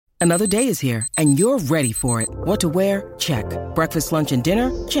Another day is here, and you're ready for it. What to wear? Check. Breakfast, lunch, and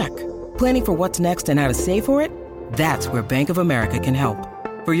dinner? Check. Planning for what's next and how to save for it? That's where Bank of America can help.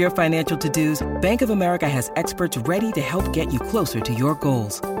 For your financial to-dos, Bank of America has experts ready to help get you closer to your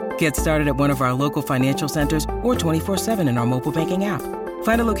goals. Get started at one of our local financial centers or 24/7 in our mobile banking app.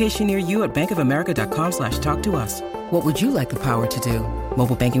 Find a location near you at bankofamerica.com/talktous. What would you like the power to do?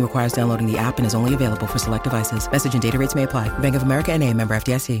 Mobile banking requires downloading the app and is only available for select devices. Message and data rates may apply. Bank of America N.A., member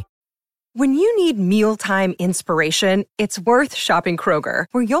FDIC. When you need mealtime inspiration, it's worth shopping Kroger,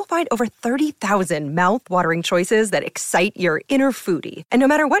 where you'll find over 30,000 mouth-watering choices that excite your inner foodie. And no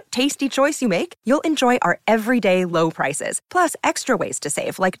matter what tasty choice you make, you'll enjoy our everyday low prices, plus extra ways to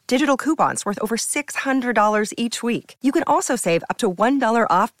save, like digital coupons worth over $600 each week. You can also save up to $1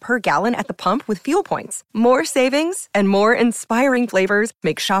 off per gallon at the pump with fuel points. More savings and more inspiring flavors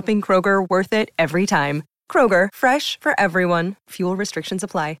make shopping Kroger worth it every time. Kroger, fresh for everyone. Fuel restrictions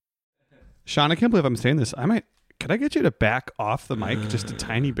apply. Sean, I can't believe I'm saying this. Could I get you to back off the mic just a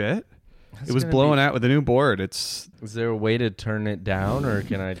tiny bit? It was blowing out with the new board. Is there a way to turn it down, or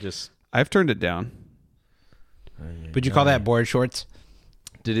can I just... I've turned it down. Would you call that board shorts?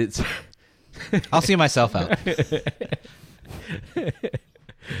 Did it... I'll see myself out.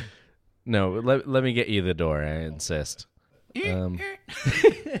 No, let me get you the door, I insist.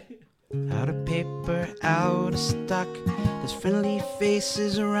 Out of paper, out of stock. There's friendly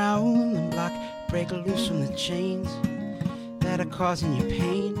faces around the block. Break loose from the chains that are causing you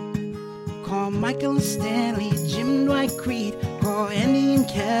pain. Call Michael and Stanley, Jim, Dwight, Creed. Call Andy and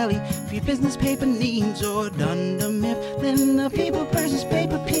Kelly for your business paper needs. Or Dunder Mifflin, the people versus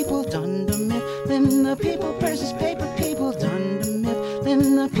paper people. Dunder Mifflin, the people versus paper people. Dunder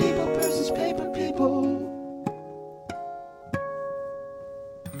Mifflin, the people versus paper people.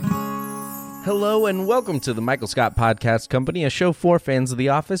 Hello and welcome to the Michael Scott Podcast Company, a show for fans of The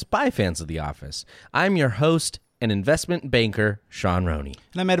Office by fans of The Office. I'm your host and investment banker, Sean Roney.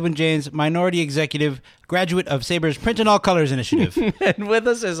 And I'm Edwin James, minority executive, graduate of Saber's Print in All Colors initiative. And with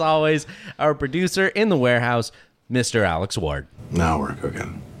us, as always, our producer in the warehouse, Mr. Alex Ward. Now we're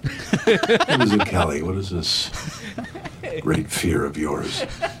cooking. What is it, Kelly? What is this great fear of yours?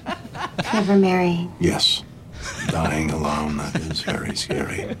 Never marrying. Yes. Dying alone, that is very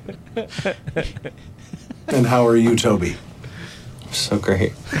scary. And how are you, Toby? So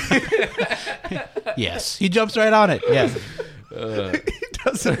great. Yes. He jumps right on it. Yes. He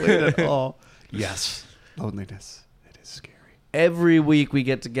doesn't wait at all. Yes. Loneliness. It is scary. Every week we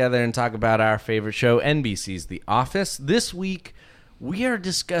get together and talk about our favorite show, NBC's The Office. This week we are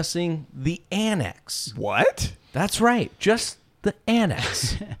discussing The Annex. What? That's right. Just The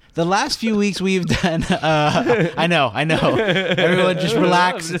Annex. The last few weeks we've done, I know. Everyone just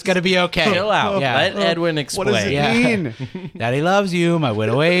relax. It's going to be okay. Chill out. Yeah. Let Edwin explain. What does it mean? Daddy loves you, my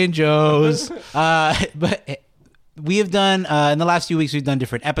widow angels. But we have done, in the last few weeks, we've done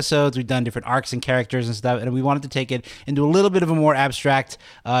different episodes. We've done different arcs and characters and stuff. And we wanted to take it into a little bit of a more abstract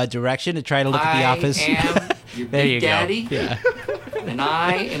direction to try to look at The Office. I am your big daddy, and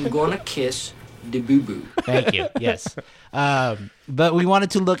I am going to kiss the boo-boo. Thank you. Yes. But we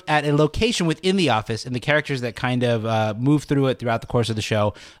wanted to look at a location within The Office and the characters that kind of move through it throughout the course of the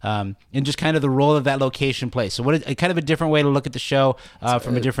show, and just kind of the role of that location plays. So kind of a different way to look at the show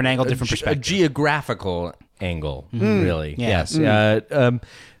from a different angle, different perspective. A geographical angle, really. Yeah.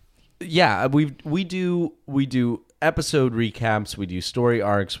 Yes. We do episode recaps, we do story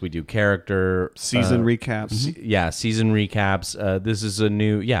arcs, we do character season recaps. Season recaps. This is a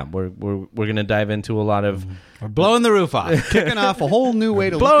new. We're gonna dive into a lot of. We're blowing the roof off, kicking off a whole new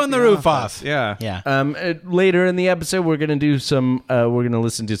way to blowing the roof off. Yeah. Later in the episode, we're gonna do some. We're gonna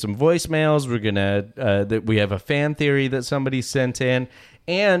listen to some voicemails. We're gonna we have a fan theory that somebody sent in,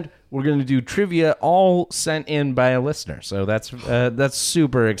 and we're going to do trivia all sent in by a listener. So that's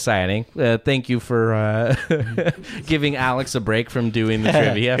super exciting. Thank you for giving Alex a break from doing the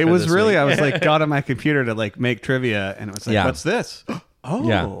trivia. It was really, I was like, got on my computer to like make trivia, and it was like, what's this? Oh,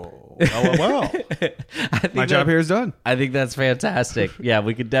 yeah. Well. My job here is done. I think that's fantastic. Yeah,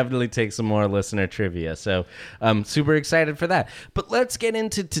 we could definitely take some more listener trivia. So I'm super excited for that. But let's get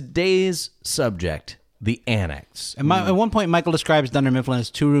into today's subject. The Annex. And at one point, Michael describes Dunder Mifflin as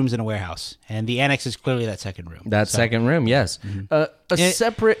 2 rooms and a warehouse. And the Annex is clearly that second room. Second room, yes. A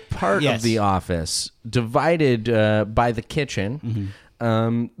separate part of the office, divided by the kitchen.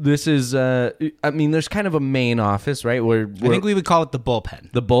 This is, there's kind of a main office, right? I think we would call it the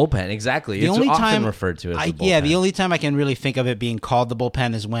bullpen. The bullpen, exactly. It's often referred to as the bullpen. Yeah, the only time I can really think of it being called the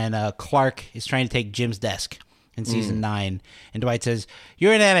bullpen is when Clark is trying to take Jim's desk. in season 9. And Dwight says,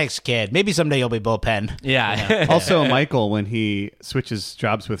 "You're an Annex kid. Maybe someday you'll be bullpen." Yeah. Also, Michael, when he switches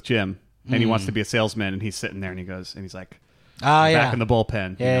jobs with Jim and he wants to be a salesman, and he's sitting there and he goes, and he's like, Oh, yeah. back in the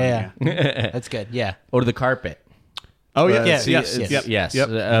bullpen. Yeah. That's good. Yeah. Or the carpet. Oh, yeah. Yes. Yes.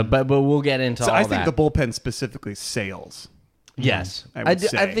 Yep. But we'll get into So all I think that. the bullpen specifically sales. Yes. I would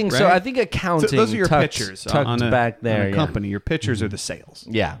say, I think right? so. I think accounting So those are your tucked pitchers tucked on a, back there. on a yeah. company. Your pitchers are the sales.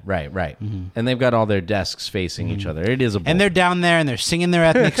 Yeah, right. And they've got all their desks facing each other. It is a And they're down there and they're singing their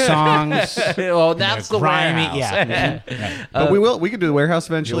ethnic songs. well, that's the grimy. warehouse. Yeah. But we can do the warehouse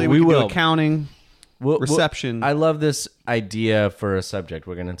eventually. we can will. do accounting, Well, reception. I love this idea for a subject.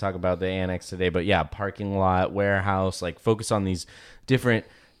 We're going to talk about the Annex today, but yeah, parking lot, warehouse, like focus on these different.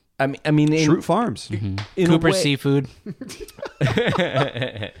 I mean, Shroot Farms. in a Cooper's way- Seafood.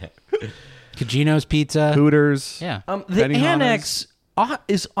 Cugino's Pizza. Hooters. Yeah. The Benihana's. Annex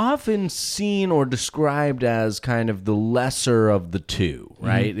is often seen or described as kind of the lesser of the two,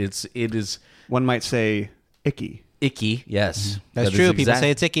 right? It is One might say icky. icky. Yes, That's That is true. People exact-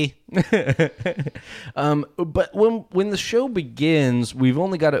 say it's icky. But when the show begins, we've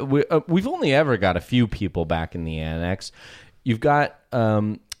only ever got a few people back in the Annex. You've got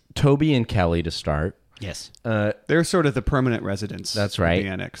Toby and Kelly to start. Yes. They're sort of the permanent residents. That's of right. the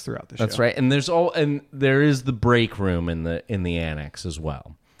annex throughout the show. That's right. And there is the break room in the Annex as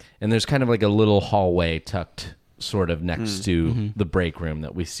well. And there's kind of like a little hallway tucked sort of next to the break room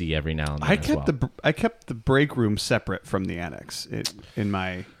that we see every now and then. I kept the break room separate from the annex in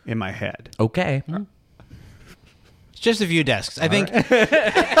my head. Okay. It's just a few desks. I think.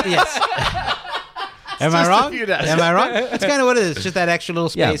 Yes. Am I just a wrong? few desks. Am I wrong? That's kind of what it is. It's just that extra little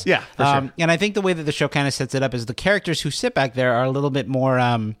Yeah. space. Yeah, for sure. And I think the way that the show kind of sets it up is the characters who sit back there are a little bit more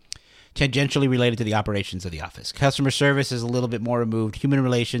tangentially related to the operations of the office. Customer service is a little bit more removed. Human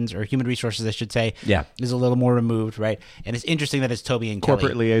relations, or human resources, I should say, is a little more removed, right? And it's interesting that it's Toby and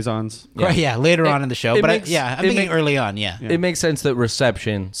Corporate Kelly. liaisons. Right, yeah, later on in the show. it But makes- I'm it thinking make- early on, yeah. It makes sense that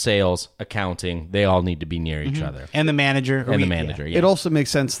reception, sales, accounting, they all need to be near each other. And the manager. And the manager, yeah. It also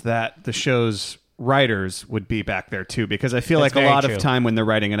makes sense that the show's writers would be back there too, because I feel That's like a very lot true. of time when they're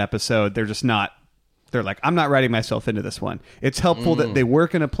writing an episode, they're just not. They're like, I'm not writing myself into this one. It's helpful that they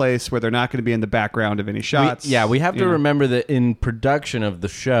work in a place where they're not going to be in the background of any shots. We have to you know. remember that in production of the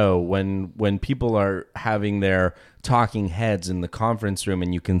show, when people are having their talking heads in the conference room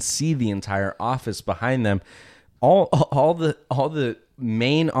and you can see the entire office behind them, all the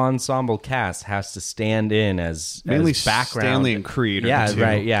main ensemble cast has to stand in as Mainly background. Stanley and Creed. Are Yeah, the two.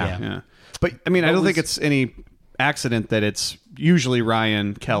 right. Yeah. Yeah. But I mean, I don't think it's any accident that it's usually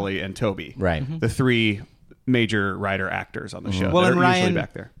Ryan, Kelly, and Toby. Right. The three major writer actors on the show. Well, that and are usually Ryan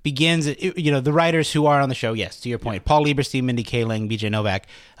back there. begins, the writers who are on the show, yes, to your point. Paul Lieberstein, Mindy Kaling, BJ Novak.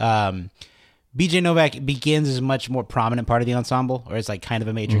 BJ Novak begins as a much more prominent part of the ensemble, or as like kind of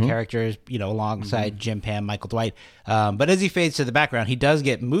a major character, alongside Jim, Pam, Michael, Dwight. But as he fades to the background, he does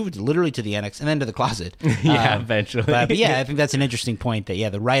get moved literally to the annex and then to the closet. Eventually. But yeah, I think that's an interesting point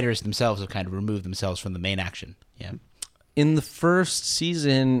that, the writers themselves have kind of removed themselves from the main action. Yeah. In the first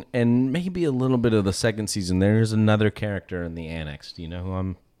season and maybe a little bit of the second season, there's another character in the Annex. Do you know who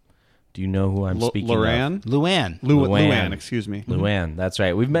I'm speaking Luann? of? Luann, excuse me. Luann, that's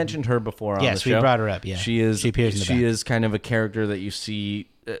right. We've mentioned her before on Yes, the we show. brought her up, yeah. She is. She appears in the She back. is kind of a character that you see,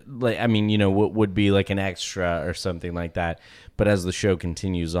 what would be like an extra or something like that. But as the show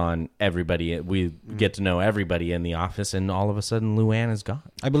continues on, we get to know everybody in the office, and all of a sudden, Luann is gone.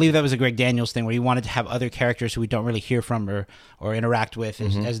 I believe that was a Greg Daniels thing where he wanted to have other characters who we don't really hear from or interact with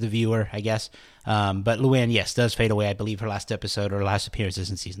as the viewer, I guess. But Luann, yes, does fade away. I believe her last episode or last appearance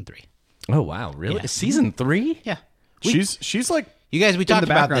is in season 3. Oh wow, really? Yeah. Season 3? Yeah. She's like You guys, we in talked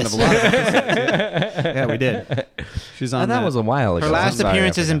the about background this. of a lot of episodes. Yeah, we did. She's on That was a while ago. Her last I'm sorry,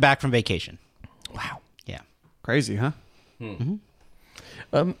 appearance I is in forgot. Back from Vacation. Wow. Yeah. crazy, huh?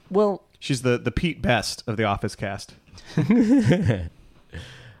 Well, She's the Pete Best of the Office cast. It's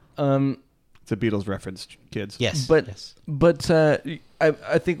a Beatles reference, kids. Yes. but yes.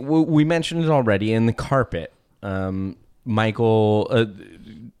 I think we mentioned it already in the carpet. Michael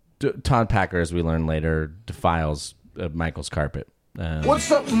Todd Packer, as we learn later, defiles Michael's carpet.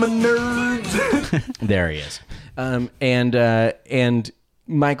 What's up, my nerds? There he is, and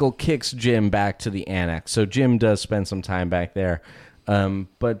Michael kicks Jim back to the annex. So Jim does spend some time back there.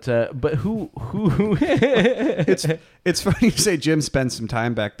 But who? It's funny you say Jim spends some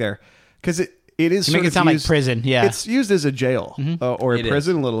time back there because it is You sort make it of sound like used- prison, yeah. It's used as a jail or a It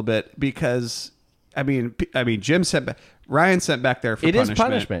prison a little bit because I mean Jim Ryan sent back there for It is punishment.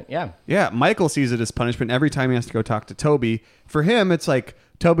 punishment. Yeah. Yeah, Michael sees it as punishment every time he has to go talk to Toby. For him, it's like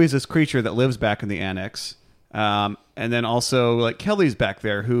Toby's this creature that lives back in the annex. And then also like Kelly's back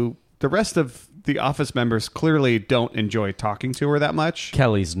there, who the rest of the office members clearly don't enjoy talking to her that much.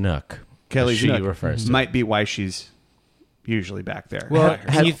 Kelly's Nook. Kelly's Nook refers to. might be why she's usually back there. Well,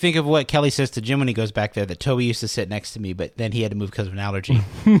 and you think of what Kelly says to Jim when he goes back there, that Toby used to sit next to me, but then he had to move because of an allergy.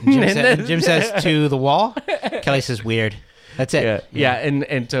 Jim says to the wall. Kelly says, weird. That's it. Yeah.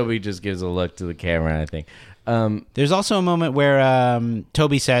 And Toby just gives a look to the camera, I think. There's also a moment where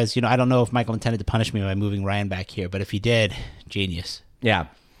Toby says, I don't know if Michael intended to punish me by moving Ryan back here, but if he did, genius. Yeah.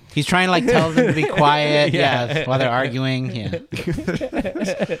 He's trying to tell them to be quiet, while they're arguing. Yeah.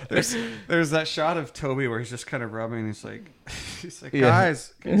 There's that shot of Toby where he's just kind of rubbing. He's like,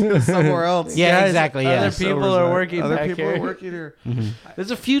 guys, can you go somewhere else? Yeah, exactly. Yeah. Other people are working Other back people here. are working here.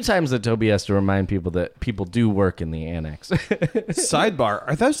 There's a few times that Toby has to remind people that people do work in the annex. Sidebar: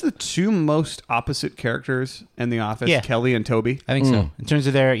 are those the two most opposite characters in The Office? Yeah. Kelly and Toby. I think so. In terms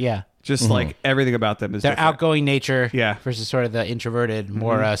of their, Just like everything about them is their different. outgoing nature Yeah. versus sort of the introverted,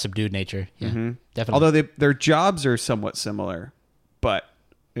 more subdued nature. Yeah, definitely. Although their jobs are somewhat similar, but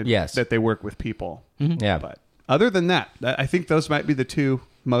Yes. that they work with people. Yeah. But other than that, I think those might be the two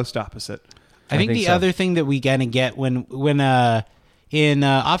most opposite. I think think the so. other thing that we kind of get when in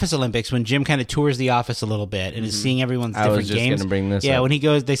Office Olympics, when Jim kind of tours the office a little bit and is seeing everyone's I different was just games. gonna bring this yeah, up. when he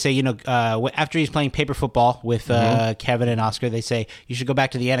goes, they say, after he's playing paper football with Kevin and Oscar, they say, you should go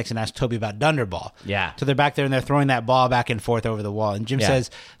back to the annex and ask Toby about Dunderball. Yeah. So they're back there and they're throwing that ball back and forth over the wall. And Jim Yeah. says,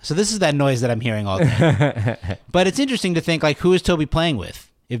 so this is that noise that I'm hearing all day. But it's interesting to think, who is Toby playing with?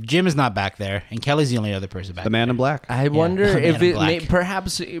 If Jim is not back there and Kelly's the only other person back The Man in Black. I wonder Man if in it may, Black.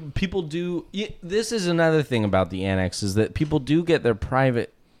 perhaps people do. This is another thing about the annex is that people do get their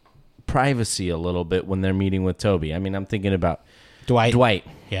privacy a little bit when they're meeting with Toby. I mean, I'm thinking about Dwight.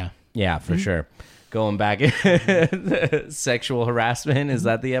 Yeah. Yeah, for sure. Going back, sexual harassment, is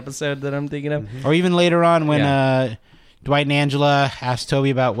that the episode that I'm thinking of? Or even later on when Dwight and Angela ask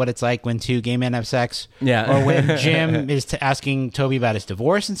Toby about what it's like when two gay men have sex. Yeah. Or when Jim is asking Toby about his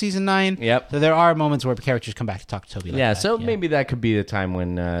divorce in season 9. Yep. So there are moments where characters come back to talk to Toby like Yeah, that. so maybe that could be the time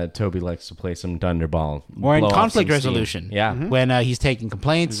when Toby likes to play some Dunderball. Or in blow off conflict some steam. resolution. Yeah. When he's taking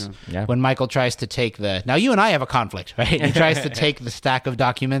complaints. Yeah. When Michael tries to take now you and I have a conflict, right? He tries to take the stack of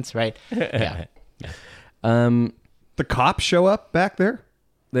documents, right? Yeah. The cops show up back there.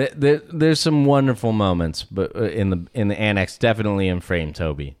 There's some wonderful moments, but in the annex, definitely in Frame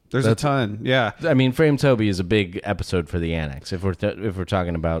Toby. There's a ton. Yeah. I mean, Frame Toby is a big episode for the annex. If we're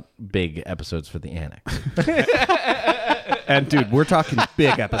talking about big episodes for the annex, And dude, we're talking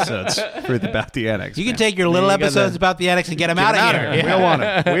big episodes about the annex. You can take your little episodes about the annex and get them out of here. We don't want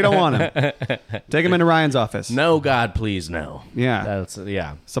him. We don't want him. Take him into Ryan's office. no, God, please, no. Yeah. That's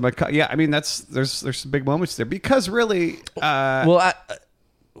yeah. Somebody. Yeah. I mean, there's some big moments there because really. Well,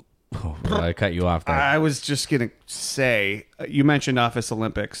 I cut you off there. I was just going to say, you mentioned Office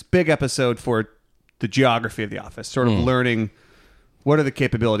Olympics. Big episode for the geography of the office, sort of learning what are the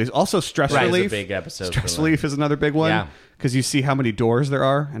capabilities. Also, stress Right, it's a relief. big episode Stress for relief is another big one. Yeah. Because you see how many doors there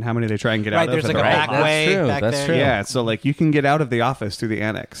are and how many they try and get Right, out of. there's and like a they're all back locked. way true. back That's there. true. Yeah, so like you can get out of the office through the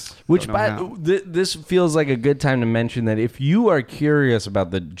annex. Which, Don't know how. this feels like a good time to mention that if you are curious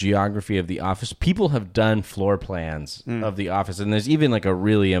about the geography of the office, people have done floor plans of the office, and there's even like a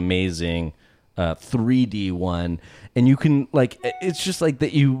really amazing 3D one, and you can it's just like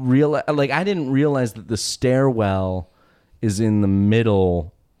that. You realize, I didn't realize that the stairwell is in the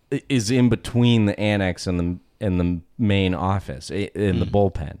middle, is in between the annex and the main office in the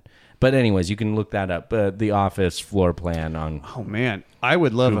bullpen. But anyways, you can look that up. The office floor plan on. Oh man, I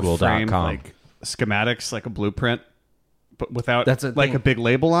would love a frame Google.com. like schematics, like a blueprint, but without That's a like thing. a big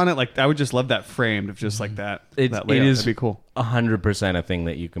label on it. Like I would just love that framed of just like that. It that layout. is That'd be cool. 100% a thing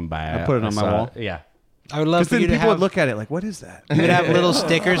that you can buy. I'll put it on my wall. Yeah. I would love Because for then you to people would have look at it like, what is that? you would have little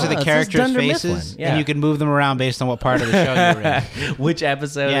stickers of the it says characters' Dunder faces, Mifflin. Yeah. and you can move them around based on what part of the show you were in. Which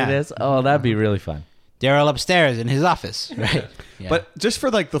episode Yeah. it is? Oh, that'd be really fun. Daryl upstairs in his office, right? Yeah. But just for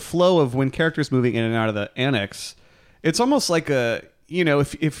like the flow of when characters moving in and out of the annex, it's almost like a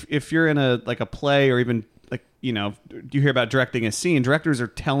if you're in a play or even like you hear about directing a scene, directors are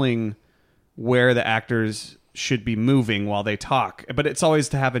telling where the actors should be moving while they talk, but it's always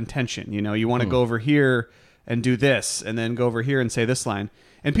to have intention. You want to go over here and do this, and then go over here and say this line.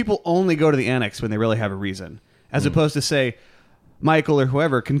 And people only go to the annex when they really have a reason, as opposed to say Michael or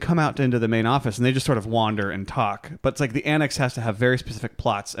whoever can come out into the main office and they just sort of wander and talk. But it's like the annex has to have very specific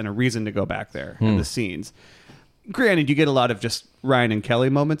plots and a reason to go back there in the scenes. Granted, you get a lot of just Ryan and Kelly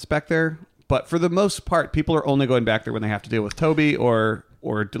moments back there, but for the most part, people are only going back there when they have to deal with Toby or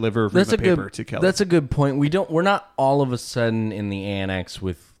deliver paper to Kelly. That's a good point. We're not all of a sudden in the annex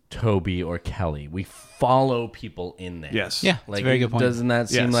with Toby or Kelly. We follow people in there. Yes. Yeah, that's a very good point. Doesn't that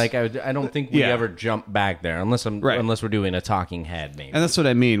seem Yes. like I don't think we Yeah. ever jump back there unless we're doing a talking head maybe. And that's what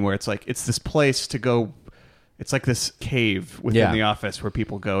I mean, where it's like it's this place to go. It's like this cave within the office where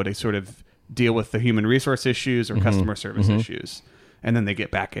people go to sort of deal with the human resource issues or customer service issues, and then they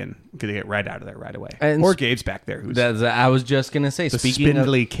get back in. They get right out of there right away. And or Gabe's back there, who's I was just gonna say, the speaking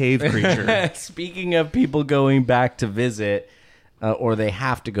spindly of, cave creature. speaking of people going back to visit, or they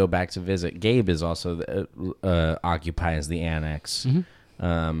have to go back to visit, Gabe is also occupies the annex,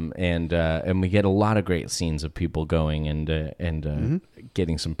 and we get a lot of great scenes of people going and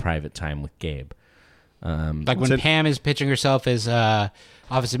getting some private time with Gabe. Like when Pam is pitching herself as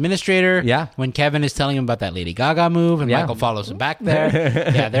office administrator. Yeah. When Kevin is telling him about that Lady Gaga move, and Michael follows him back there.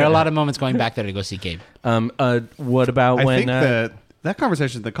 Yeah, there are a lot of moments going back there to go see Gabe. What about I when? think that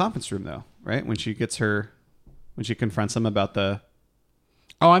conversation in the conference room, though, right? When she confronts him about the.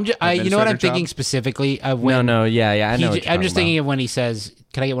 Oh, you know what I'm administrator thinking job? specifically of when. I know. What you're I'm just talking thinking of when he says,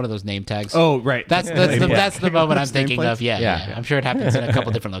 "Can I get one of those name tags?" Oh, right. That's the moment I'm Those thinking nameplates? of. Yeah. I'm sure it happens in a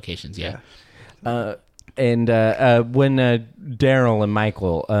couple different locations. Yeah. And when Daryl and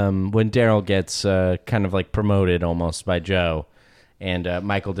Michael, when Daryl gets kind of like promoted almost by Joe, and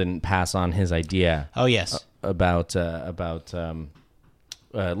Michael didn't pass on his idea. Oh yes. About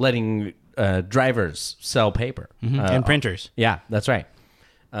letting drivers sell paper And printers. Yeah, that's right.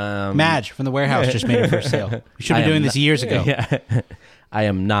 Madge from the warehouse just made her first sale. We should have been doing this years ago. Yeah. I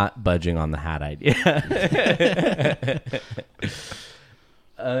am not budging on the hat idea.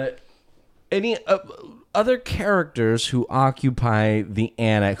 Any other characters who occupy the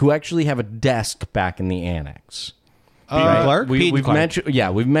annex, who actually have a desk back in the annex? Pete and Clark?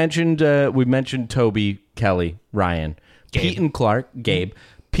 We've mentioned Toby, Kelly, Ryan, Pete and Clark, Gabe,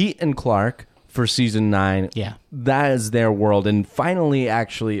 Pete and Clark for season 9. Yeah. That is their world. And finally,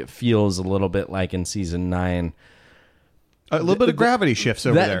 actually, it feels a little bit like in season 9. A little bit of gravity shifts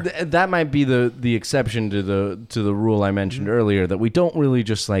over there. That might be the exception to the rule I mentioned earlier, that we don't really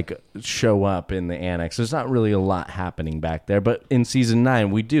just like show up in the annex. There's not really a lot happening back there, but in season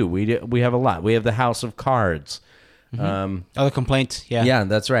 9 we do. We have a lot. We have the House of Cards. The complaints. Yeah. Yeah,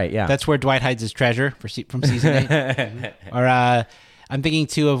 that's right. Yeah, That's where Dwight hides his treasure from season 8. Or I'm thinking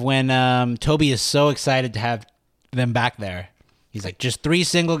too of when Toby is so excited to have them back there. He's like, just 3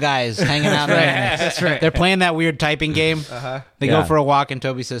 single guys hanging out there. That's right. They're playing that weird typing game. They go for a walk, and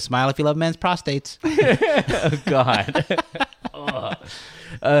Toby says, "Smile if you love men's prostates." Oh, God.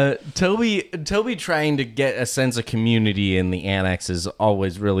 Toby trying to get a sense of community in the annex is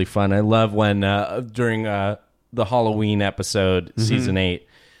always really fun. I love when during the Halloween episode, season 8,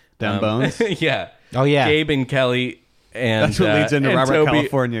 Down Bones? Yeah. Oh, yeah. Gabe and Kelly, and That's what leads into and Robert Toby.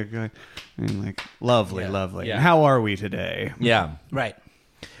 California going, and like, lovely. Yeah. How are we today? Yeah. Right.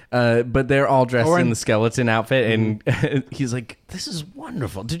 But they're all dressed Or in in- the skeleton outfit, and he's like, "This is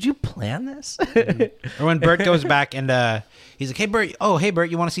wonderful. Did you plan this?" Or when Bert goes back and he's like, "Hey Bert,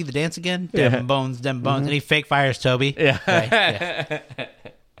 you want to see the dance again? Dem bones, and he fake fires Toby. Yeah. Right, yeah.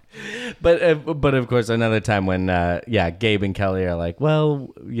 But of course, another time when Gabe and Kelly are like,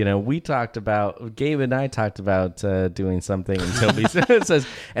 well, Gabe and I talked about doing something, and Toby says,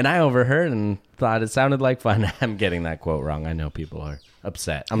 and I overheard and thought it sounded like fun. I'm getting that quote wrong. I know people are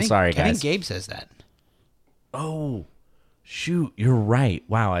upset. I'm sorry, I think guys. Gabe says that. Oh, shoot, you're right.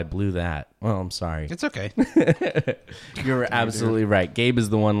 Wow, I blew that. Well, I'm sorry. It's okay. You're absolutely right. Gabe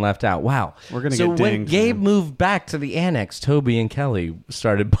is the one left out. Wow. We're gonna so get when dinged, Gabe man. moved back to the annex, Toby and Kelly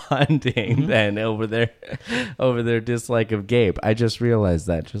started bonding then over their dislike of Gabe. I just realized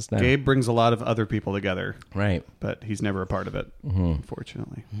that just now. Gabe brings a lot of other people together, Right. but he's never a part of it,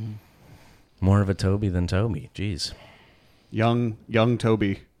 unfortunately. More of a Toby than Toby. Jeez. Young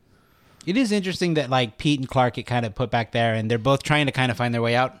Toby. It is interesting that like Pete and Clark get kind of put back there, and they're both trying to kind of find their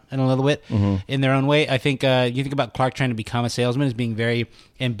way out in a little bit in their own way. I think you think about Clark trying to become a salesman as being very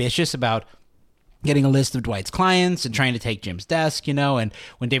ambitious about getting a list of Dwight's clients and trying to take Jim's desk, and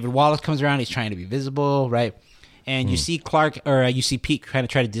when David Wallace comes around, he's trying to be visible, right? And you see you see Pete kind of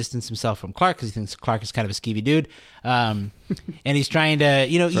try to distance himself from Clark because he thinks Clark is kind of a skeevy dude. And he's trying to,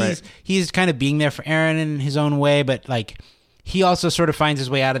 he's kind of being there for Aaron in his own way, but like, he also sort of finds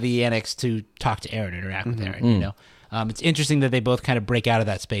his way out of the annex to talk to Aaron, interact with Aaron, It's interesting that they both kind of break out of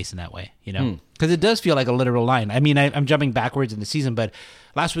that space in that way, because it does feel like a literal line. I mean, I'm jumping backwards in the season, but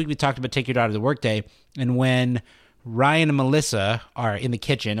last week we talked about Take Your Daughter to Work Day, and when Ryan and Melissa are in the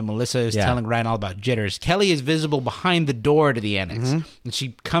kitchen, and Melissa is telling Ryan all about jitters, Kelly is visible behind the door to the annex, and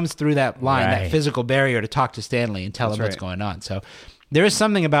she comes through that line, that physical barrier, to talk to Stanley and tell him what's going on. So there is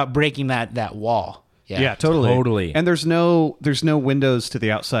something about breaking that wall Yeah, totally. Totally. And there's no windows to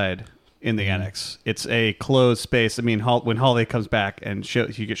the outside in the annex. It's a closed space. I mean, when Holly comes back and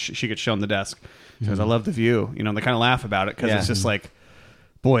she gets shown the desk, she goes, "I love the view." You know, and they kind of laugh about it because it's just like,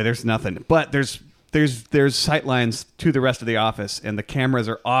 boy, there's nothing. But there's sight lines to the rest of the office, and the cameras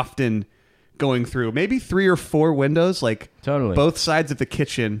are often going through maybe 3 or 4 windows, like both sides of the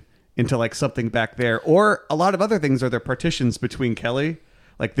kitchen into like something back there, or a lot of other things are there partitions between Kelly.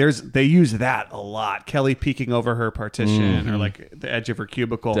 Like they use that a lot. Kelly peeking over her partition or like the edge of her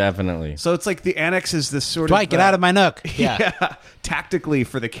cubicle. Definitely. So it's like the annex is this sort Dwight, of get out of my nook. Yeah. Tactically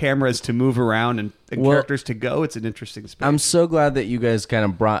for the cameras to move around and characters to go. It's an interesting space. I'm so glad that you guys kind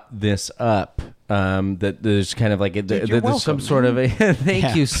of brought this up. That there's kind of like there's some sort of a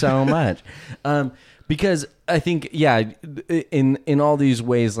thank you so much. Because I think, in all these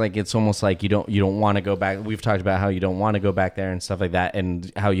ways, like it's almost like you don't want to go back. We've talked about how you don't want to go back there and stuff like that,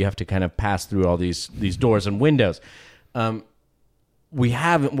 and how you have to kind of pass through all these doors and windows. What we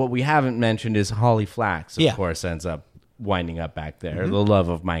haven't mentioned is Holly Flax, of course, ends up winding up back there, the love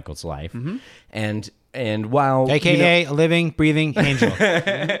of Michael's life, and while AKA a living, breathing angel.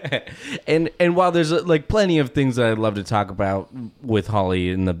 and while there's like plenty of things that I'd love to talk about with Holly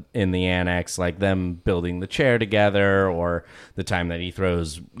in the annex, like them building the chair together, or the time that he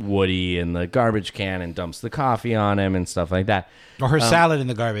throws Woody in the garbage can and dumps the coffee on him and stuff like that, or her salad in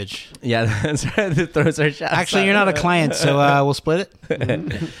the garbage. Yeah, that's right. That throws her salad. Actually, you're not a client, so we'll split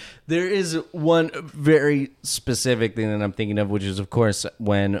it. There is one very specific thing that I'm thinking of, which is, of course,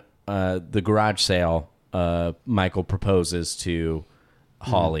 when the garage sale, Michael proposes to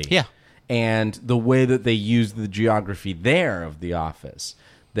Holly. Yeah. And the way that they use the geography there of the office,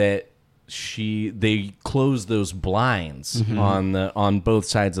 that they close those blinds on both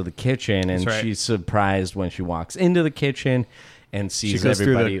sides of the kitchen, and she's surprised when she walks into the kitchen and sees she goes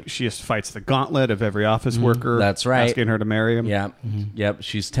everybody. she just fights the gauntlet of every office worker. That's right. Asking her to marry him. Yeah. Yep.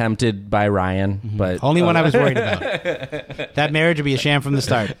 She's tempted by Ryan, but only one I was worried about. That marriage would be a sham from the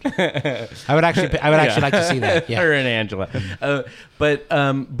start. I would actually like to see that. Yeah. Her and Angela. But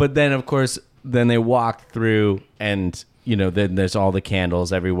then of course they walk through, and then there's all the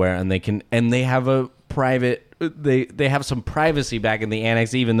candles everywhere, and they have a private. They have some privacy back in the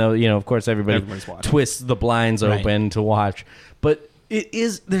annex, even though of course everybody twists the blinds open to watch. But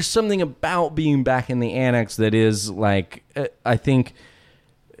there's something about being back in the annex that is like, I think,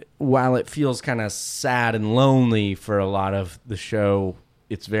 while it feels kind of sad and lonely for a lot of the show,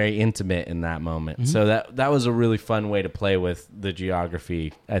 it's very intimate in that moment. So that was a really fun way to play with the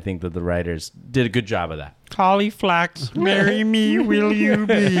geography. I think that the writers did a good job of that. Holly Flax, marry me, will you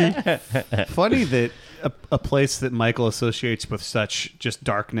be? Funny that a place that Michael associates with such just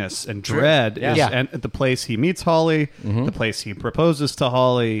darkness and dread is and the place he meets Holly, the place he proposes to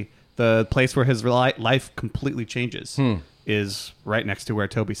Holly, the place where his life completely changes is right next to where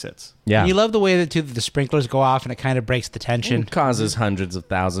Toby sits. Yeah. And you love the way that the sprinklers go off, and it kind of breaks the tension. It causes hundreds of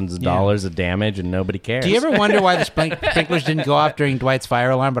thousands of dollars of damage, and nobody cares. Do you ever wonder why the sprinklers didn't go off during Dwight's fire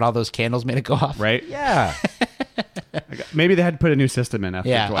alarm, but all those candles made it go off? Right? Yeah. Maybe they had to put a new system in after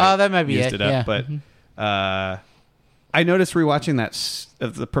Dwight that might be used it up. But I noticed rewatching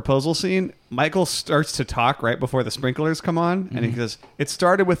the proposal scene, Michael starts to talk right before the sprinklers come on, and he goes, "It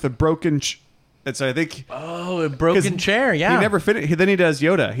started with a broken." And so I think a broken chair. Yeah, he never finished. Then he does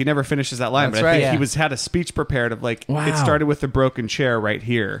Yoda. He never finishes that line. That's but I think right. he had a speech prepared of like, wow. It started with a broken chair right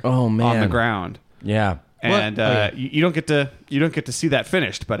here. Oh man, on the ground. Yeah. And you don't get to see that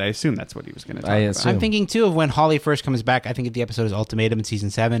finished, but I assume that's what he was going to talk about. I'm thinking too of when Holly first comes back. I think the episode is Ultimatum in season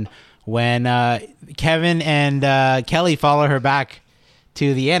 7, when Kevin and Kelly follow her back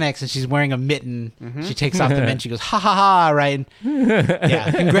to the annex, and she's wearing a mitten. She takes off the mitten. She goes, "Ha ha ha!" Right?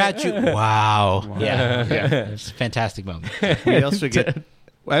 Yeah, wow. Yeah, it's a fantastic moment. We also get.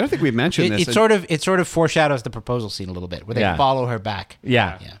 I don't think we mentioned this. It sort of foreshadows the proposal scene a little bit, where they follow her back.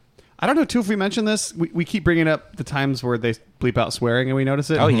 Yeah. I don't know, too, if we mentioned this. We keep bringing up the times where they bleep out swearing and we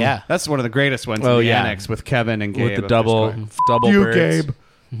notice it. Oh, yeah. That's one of the greatest ones in the annex with Kevin and Gabe. With the double you, birds. Gabe.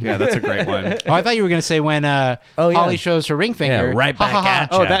 Yeah, that's a great one. Oh, I thought you were going to say when Holly shows her ring finger. Yeah, right back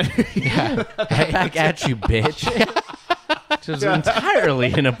at you. Oh, that. Right back at you, bitch. Which is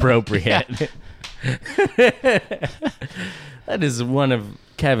entirely inappropriate. That is one of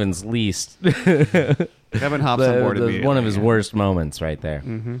Kevin's least. Kevin hops on board immediately. One of his worst moments right there.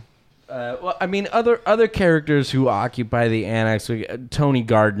 Well, I mean, other characters who occupy the annex. Tony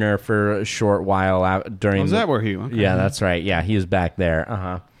Gardner for a short while out during. Was that where he? Okay. Yeah, that's right. Yeah, he was back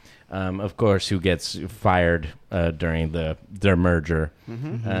there. Of course, who gets fired during their merger.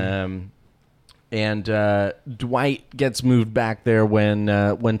 And Dwight gets moved back there when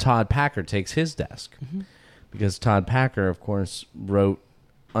Todd Packer takes his desk. Because Todd Packer, of course, wrote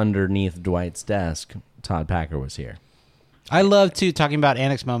underneath Dwight's desk, Todd Packer was here. I love, too, talking about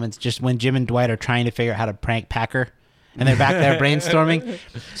Annex moments, just when Jim and Dwight are trying to figure out how to prank Packer, and they're back there brainstorming.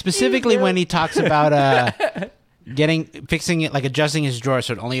 Specifically when he talks about fixing it, like adjusting his drawer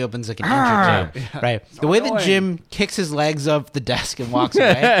so it only opens like an inch or two. Right. The way that Jim kicks his legs off the desk and walks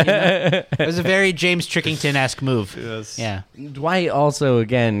away, it was a very James Trickington-esque move. Yes. Yeah. Dwight also,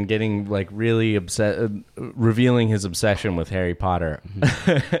 again, getting like really revealing his obsession with Harry Potter.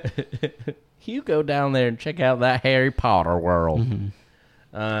 You go down there and check out that Harry Potter world.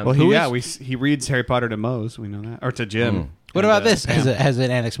 He reads Harry Potter to Mose. We know that, or to Jim. What about this as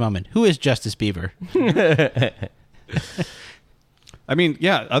an Annex moment? Who is Justice Beaver? I mean,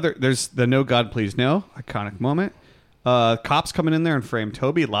 there's the No God Please No iconic moment. Cops coming in there and frame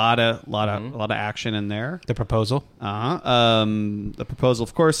Toby. A lot of action in there. The proposal. The proposal,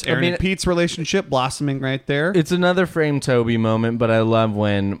 of course. Aaron and Pete's relationship blossoming right there. It's another frame Toby moment, but I love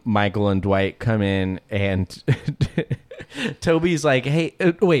when Michael and Dwight come in and Toby's like, "Hey,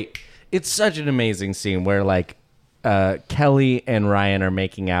 wait!" It's such an amazing scene where like Kelly and Ryan are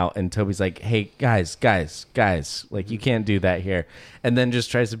making out, and Toby's like, "Hey, guys, like you can't do that here," and then just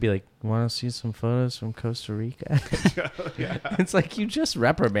tries to be like, "Want to see some photos from Costa Rica?" It's like you just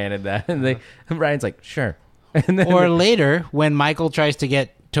reprimanded that, and Ryan's like, "Sure." And then later when Michael tries to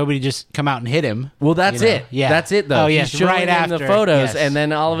get Toby to just come out and hit him. Well, that's it. Yeah, that's it though. Oh yes, He's right showing after him the photos, and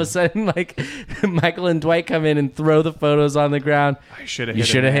then all of a sudden, like Michael and Dwight come in and throw the photos on the ground. You should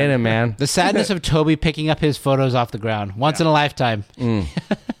have hit him, man. The sadness of Toby picking up his photos off the ground once in a lifetime. And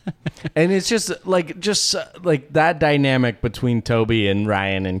it's just like that dynamic between Toby and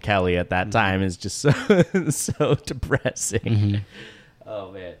Ryan and Kelly at that time is just so depressing.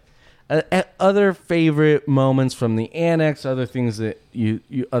 Oh man. Other favorite moments from the Annex, other things that you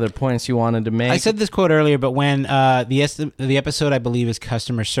other points you wanted to make. I said this quote earlier, but when the episode I believe is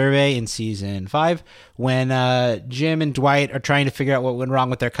Customer Survey in season 5, when Jim and Dwight are trying to figure out what went wrong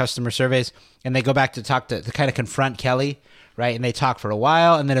with their customer surveys, and they go back to talk to kind of confront Kelly, right? And they talk for a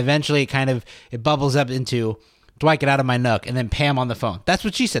while, and then eventually it bubbles up into Dwight, get out of my nook, and then Pam on the phone. That's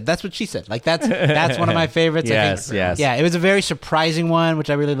what she said. Like that's one of my favorites. Yes. Yeah, it was a very surprising one,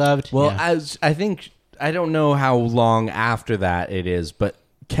 which I really loved. Well, yeah. I don't know how long after that it is, but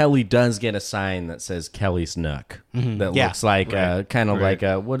Kelly does get a sign that says Kelly's Nook that looks like kind of like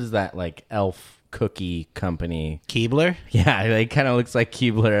a, what is that, like elf cookie company? Keebler? Yeah, it kind of looks like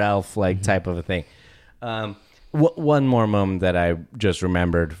Keebler elf like type of a thing. One more moment that I just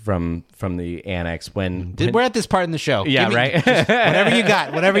remembered from the Annex when we're at this part in the show. Yeah, right.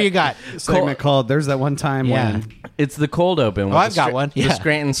 Whatever you got. Segment called "There's That One Time When." It's the cold open. With I've got one. The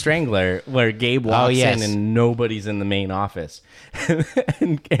Scranton Strangler, where Gabe walks in and nobody's in the main office,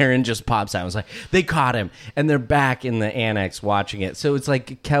 and Aaron just pops out and was like, "They caught him," and they're back in the Annex watching it. So it's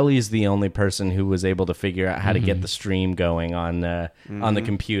like Kelly's the only person who was able to figure out how to get the stream going on the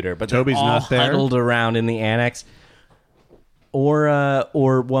computer, but Toby's they're all not there. huddled around in the Annex. Or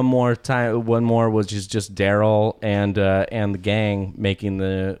one more, which is just Daryl and the gang making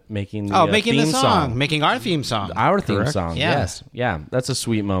the making theme the song, making our theme song, theme song. Yeah. Yes, yeah, that's a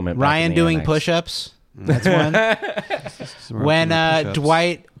sweet moment. Ryan doing push-ups. That's one. When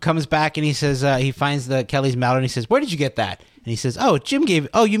Dwight comes back and he says he finds the Kelly's mallet and he says, "Where did you get that?" And he says, "Oh, Jim gave.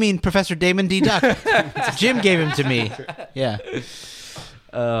 Oh, you mean Professor Damon D. Duck? Jim gave him to me." Yeah.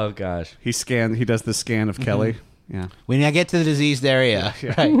 Oh gosh, He does the scan of Kelly. Yeah. When I get to the diseased area,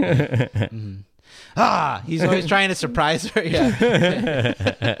 right? He's always trying to surprise her. Yeah.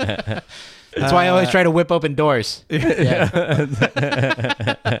 That's why I always try to whip open doors. Yeah.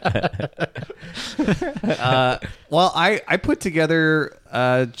 Well, I put together,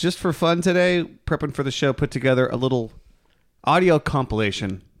 just for fun today, prepping for the show, put together a little audio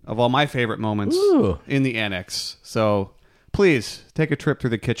compilation of all my favorite moments in the Annex. So please take a trip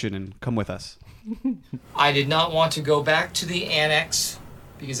through the kitchen and come with us. I did not want to go back to the Annex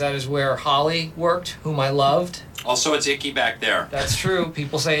because that is where Holly worked, whom I loved. Also, it's icky back there. That's true.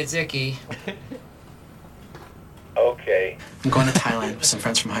 People say it's icky. Okay. I'm going to Thailand with some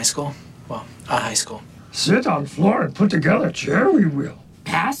friends from high school. Well, high school. Sit on floor and put together a chair, we will.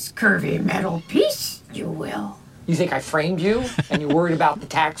 Pass curvy metal piece, you will. You think I framed you and you're worried about the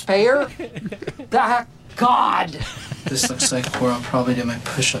taxpayer? God! This looks like where I'll probably do my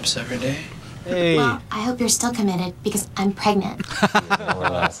push-ups every day. Hey. Well, I hope you're still committed because I'm pregnant. Her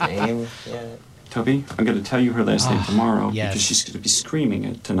last name? Yeah. Toby, I'm going to tell you her last name tomorrow because she's going to be screaming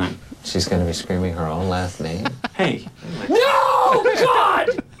it tonight. She's going to be screaming her own last name? Hey. No!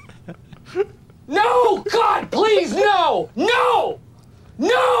 God! No! God, please, no! No!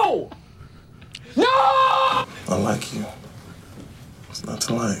 No! No! I like you. It's not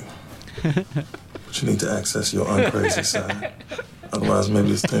to like. But you need to access your uncrazy side. Otherwise, maybe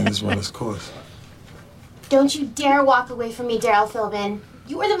this thing has run its course. Don't you dare walk away from me, Daryl Philbin.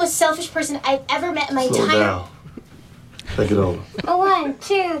 You are the most selfish person I've ever met in my Slow entire... down. Take it over. 1,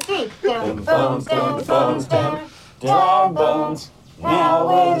 2, 3. Down, bones, down, bones, down. Down, bones. Now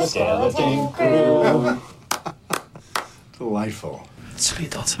we're the skeleton crew. Delightful. Let's be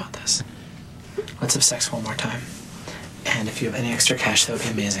adults about this. Let's have sex one more time. And if you have any extra cash, that would be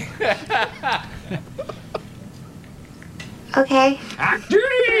amazing. Okay.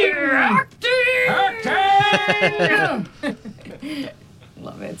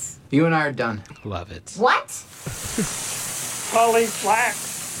 Love it. You and I are done. Love it. What? Polly Flax,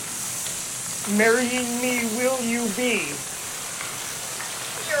 marrying me will you be?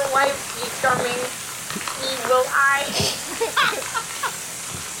 Your wife, becoming evil eye.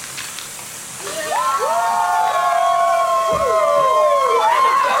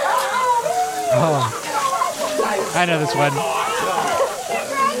 Oh, I know this one.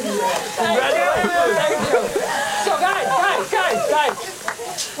 So guys,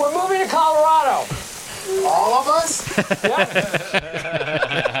 we're moving to Colorado. All of us?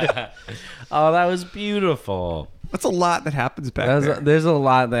 Oh, that was beautiful. That's a lot that happens back there. There's a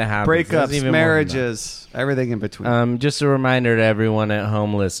lot that happens. Breakups, Even marriages, everything in between. Just a reminder to everyone at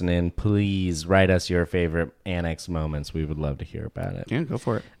home listening, please write us your favorite Annex moments. We would love to hear about it. Yeah, go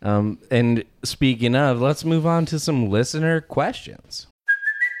for it. And speaking of, let's move on to some listener questions.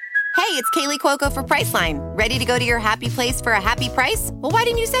 Hey, it's Kaylee Cuoco for Priceline. Ready to go to your happy place for a happy price? Well, why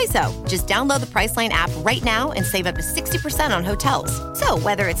didn't you say so? Just download the Priceline app right now and save up to 60% on hotels. So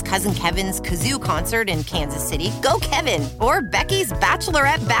whether it's Cousin Kevin's Kazoo Concert in Kansas City, go Kevin, or Becky's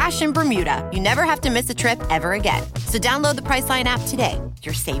Bachelorette Bash in Bermuda, you never have to miss a trip ever again. So download the Priceline app today.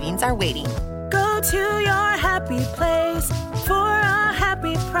 Your savings are waiting. Go to your happy place for a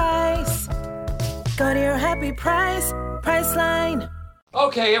happy price. Go to your happy price, Priceline.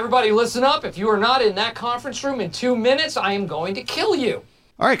 Okay, everybody, listen up. If you are not in that conference room in 2 minutes, I am going to kill you.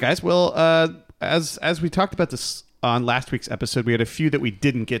 All right, guys. Well, as we talked about this on last week's episode, we had a few that we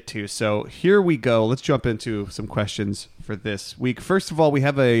didn't get to. So here we go. Let's jump into some questions for this week. First of all, we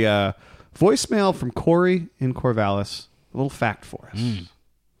have a voicemail from Corey in Corvallis. A little fact for us.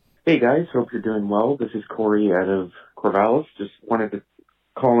 Hey, guys. Hope you're doing well. This is Corey out of Corvallis. Just wanted to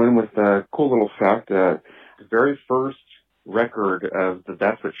call in with a cool little fact. The very first record of the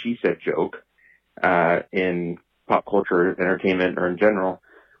 "That's What She Said" joke in pop culture, entertainment, or in general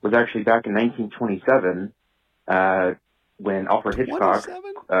was actually back in 1927 when Alfred Hitchcock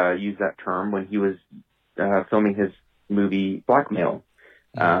used that term when he was filming his movie Blackmail.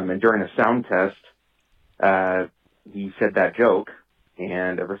 And during a sound test, he said that joke,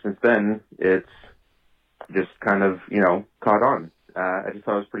 and ever since then, it's just kind of, caught on. I just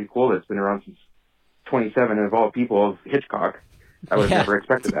thought it was pretty cool that it's been around since 27, and of all people, of Hitchcock. I would have never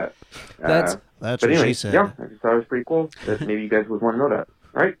expected that. That's but what anyway, she said. Yeah, I just thought it was pretty cool that maybe you guys would want to know that.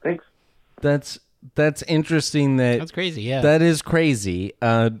 All right, thanks. That's interesting. That's crazy. Yeah, that is crazy.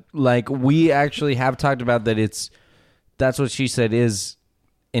 Like we actually have talked about that. That's what she said is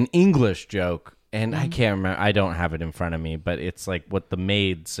an English joke, and I can't remember. I don't have it in front of me, but it's like what the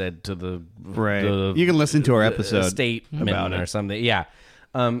maid said to the You can listen to our episode statement about it or something. Yeah.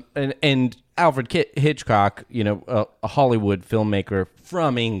 And Alfred Hitchcock, a Hollywood filmmaker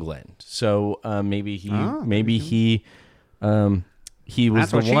from England. So maybe he was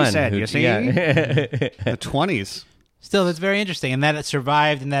That's what the one she said, who, you see? Yeah. The 20s. Still, that's very interesting, and that it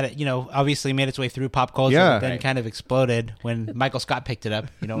survived, and that it, obviously made its way through pop culture, Yeah. then kind of exploded when Michael Scott picked it up.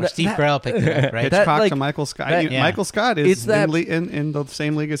 Or Steve that- Carell picked it up, right? Hitchcock to Michael Scott. Yeah. Michael Scott is It's that- in the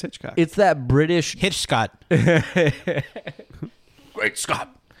same league as Hitchcock. It's that British Hitch Scott. Great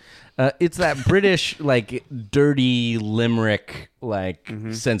Scott. It's that British like dirty limerick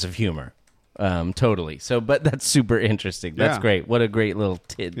sense of humor. Totally. So, but that's super interesting. That's Yeah. great. What a great little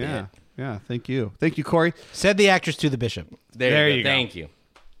tidbit. Yeah. Thank you, Corey. Said the actress to the bishop. There you go. Thank you.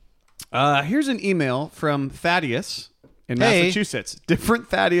 Here's an email from Thaddeus in Hey. Massachusetts. Different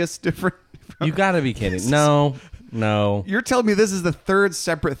Thaddeus, different. You got to be kidding. No. You're telling me this is the third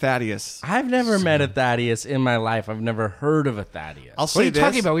separate Thaddeus. I've never met a Thaddeus in my life. I've never heard of a Thaddeus. I'll What say are you this.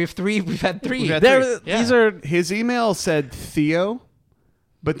 talking about? We've had three. We've had There- three. These are His email said Theo,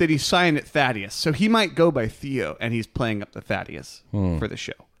 but then he signed it Thaddeus. So he might go by Theo, and he's playing up the Thaddeus for the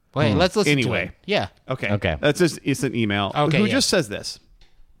show. Wait, let's listen Anyway. to it. Yeah. Okay. It's an email. Okay, Who yeah. just says this?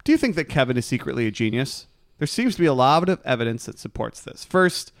 Do you think that Kevin is secretly a genius? There seems to be a lot of evidence that supports this.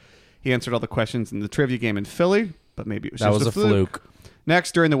 First, He answered all the questions in the trivia game in Philly, but maybe it was That just was a fluke.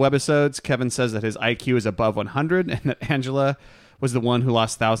 Next, during the webisodes, Kevin says that his IQ is above 100 and that Angela was the one who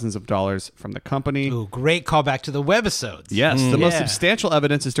lost thousands of dollars from the company. Ooh, great callback to the webisodes. Yes, the most substantial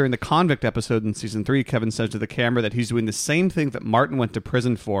evidence is during the convict episode in season 3. Kevin says to the camera that he's doing the same thing that Martin went to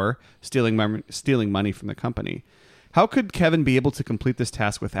prison for, stealing money from the company. How could Kevin be able to complete this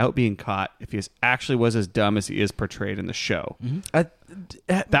task without being caught if he actually was as dumb as he is portrayed in the show?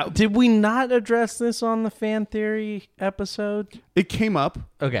 Did we not address this on the fan theory episode? It came up.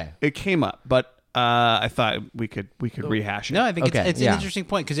 Okay. It came up, but I thought we could rehash it. No, I think it's an interesting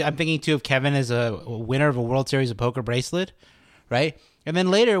point because I'm thinking too of Kevin as a winner of a World Series of Poker bracelet, right? And then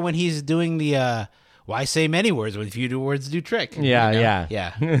later when he's doing the why say many words when few words do trick?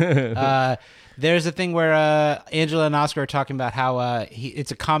 Yeah. There's a thing where Angela and Oscar are talking about how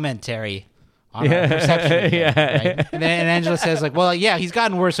it's a commentary on our perception. Right? And Angela says like, well, yeah, he's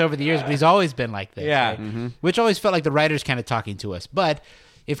gotten worse over the years, but he's always been like this. Yeah. Right? Mm-hmm. Which always felt like the writers kind of talking to us. But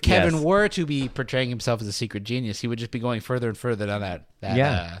if Kevin were to be portraying himself as a secret genius, he would just be going further and further down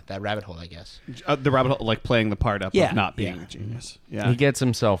that rabbit hole, I guess. The rabbit hole, like playing the part up of not being a genius. Yeah. He gets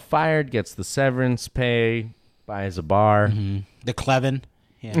himself fired, gets the severance pay, buys a bar. Mm-hmm. The Clevin.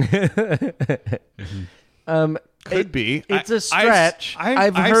 Yeah. Could be. It's a stretch.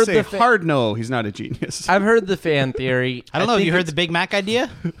 I've heard the hard no. He's not a genius. I've heard the fan theory. I don't know. Have you heard the Big Mac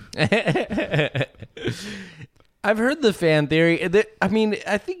idea? I've heard the fan theory. I mean,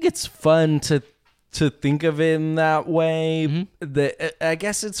 I think it's fun to think of it in that way. Mm-hmm. I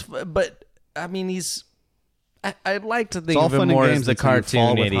guess it's, but I mean, I'd like to think of him more as the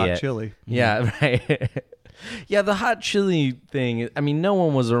cartoon idiot. Hot chili. Yeah, right. Yeah, the hot chili thing. I mean, no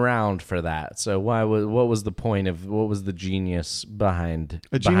one was around for that. So what was the point of what was the genius behind?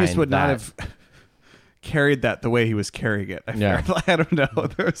 A genius would not have carried that the way he was carrying it. I don't know.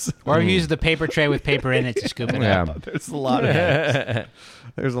 Or use the paper tray with paper in it to scoop it up. There's a lot of things.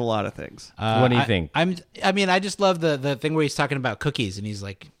 There's a lot of things. What do you think? I just love the thing where he's talking about cookies and he's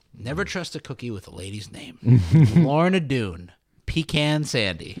like, never trust a cookie with a lady's name. Lorna Doone. Pecan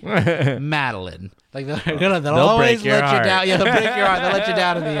Sandy, Madeline. Like they'll always let you down. Yeah, they'll break your heart. They'll let you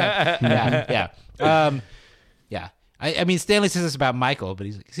down in the end. Yeah. I mean, Stanley says this about Michael, but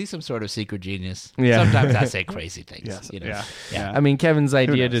he's some sort of secret genius. Yeah. Sometimes I say crazy things. Yes. You know? Yeah. I mean, Kevin's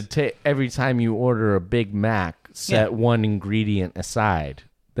idea to take every time you order a Big Mac, set one ingredient aside.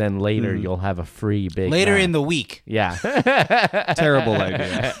 Then later you'll have a free Big Mac. In the week. Yeah. Terrible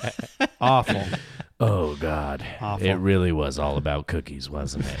idea. Awful. Oh, God. Awful. It really was all about cookies,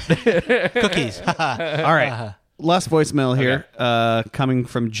 wasn't it? Cookies. All right. Last voicemail here coming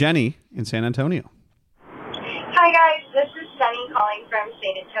from Jenny in San Antonio. Hi, guys. This is Sunny calling from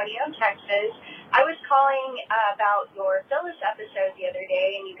San Antonio, Texas. I was calling about your Phyllis episode the other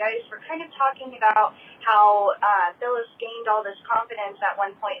day, and you guys were kind of talking about how Phyllis gained all this confidence at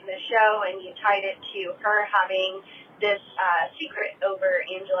one point in the show, and you tied it to her having this secret over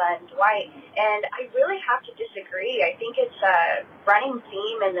Angela and Dwight, and I really have to disagree. I think it's a running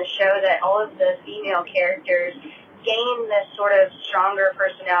theme in the show that all of the female characters gain this sort of stronger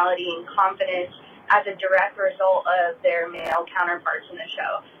personality and confidence as a direct result of their male counterparts in the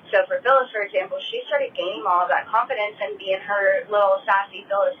show. So for Phyllis, for example, she started gaining all of that confidence and being her little sassy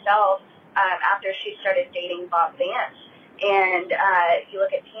Phyllis self after she started dating Bob Vance. And you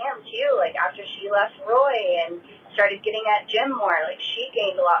look at Pam, too, like after she left Roy and started getting at Jim more, like she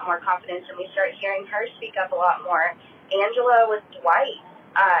gained a lot more confidence and we started hearing her speak up a lot more. Angela with Dwight,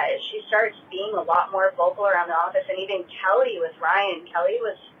 she starts being a lot more vocal around the office, and even Kelly with Ryan. Kelly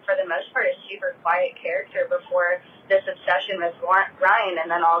was, for the most part, a super quiet character before this obsession with Ryan, and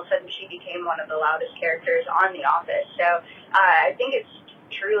then all of a sudden she became one of the loudest characters on The Office. So I think it's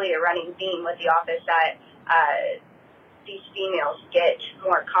truly a running theme with The Office that these females get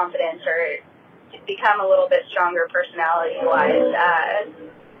more confidence or become a little bit stronger personality-wise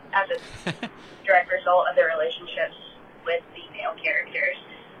as a direct result of their relationships with the male characters.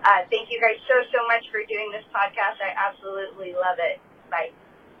 Thank you guys so much for doing this podcast. I absolutely love it. Bye.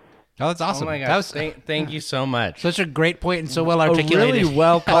 Oh, that's awesome. Oh my gosh. That was, thank you so much. Such a great point and so well articulated. A really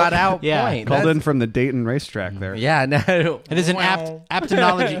well thought out point. Called in from the Dayton racetrack there. Yeah, no. It is an apt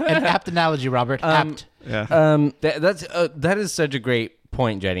analogy, Robert. Apt. Yeah. That is such a great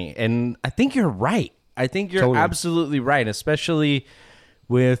point, Jenny. And I think you're right. I think you're absolutely right, especially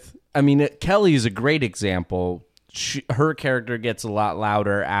with, I mean, Kelly is a great example. Her character gets a lot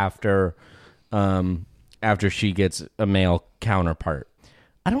louder after she gets a male counterpart.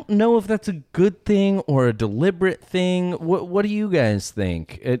 I don't know if that's a good thing or a deliberate thing. What do you guys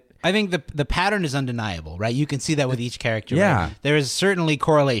think? I think the pattern is undeniable, right? You can see that with each character. Yeah. Right? There is certainly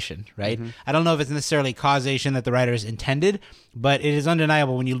correlation, right? I don't know if it's necessarily causation that the writers intended, but it is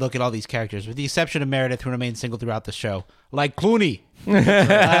undeniable when you look at all these characters, with the exception of Meredith, who remains single throughout the show, like Clooney.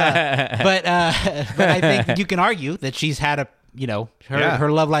 But I think you can argue that she's had a,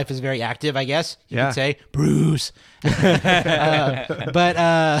 her love life is very active, I guess you could say. Bruce. But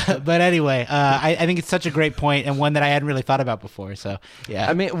anyway, I think it's such a great point and one that I hadn't really thought about before. So yeah,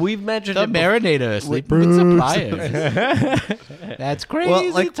 I mean, we've mentioned the marinator sleeping suppliers. That's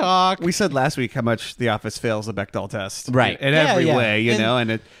crazy talk. We said last week how much The Office fails the Bechdel test, right? In every way,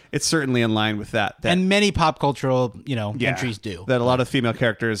 and it's certainly in line with that. And many pop cultural, entries do. That a lot of female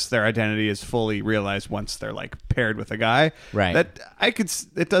characters, their identity is fully realized once they're like paired with a guy. Right.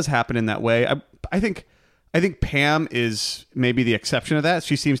 It does happen in that way. I think Pam is maybe the exception of that.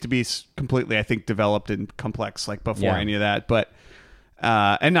 She seems to be completely, I think, developed and complex like before any of that. But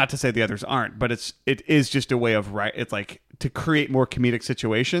and not to say the others aren't, but it is just a way of It's like to create more comedic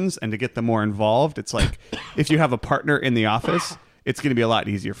situations and to get them more involved. It's like if you have a partner in The Office, it's going to be a lot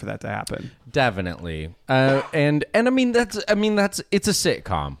easier for that to happen. Definitely. And I mean it's a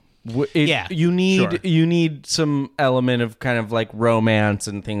sitcom. You need some element of kind of like romance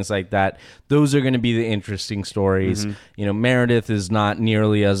and things like that. Those are going to be the interesting stories. Meredith is not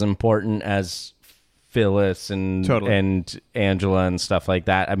nearly as important as Phyllis and Angela and stuff like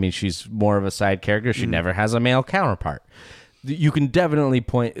that. I mean, she's more of a side character. She never has a male counterpart. You can definitely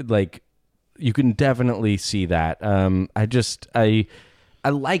see that. I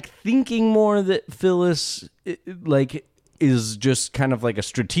like thinking more that Phyllis is just kind of like a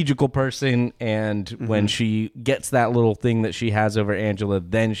strategical person, and when she gets that little thing that she has over Angela,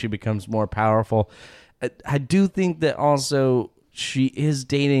 then she becomes more powerful. I do think that also she is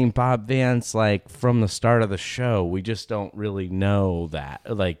dating Bob Vance from the start of the show. We just don't really know that.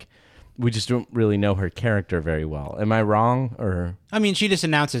 We just don't really know her character very well. Am I wrong? Or I mean, she just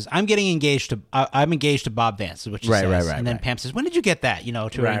announces, I'm engaged to Bob Vance, is what she says. Right. And then Pam says, when did you get that?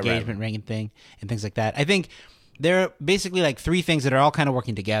 To her engagement ring and thing and things like that. I think there are basically like three things that are all kind of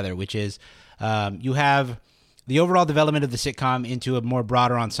working together, which is you have the overall development of the sitcom into a more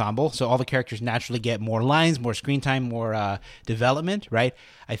broader ensemble. So all the characters naturally get more lines, more screen time, more development, right?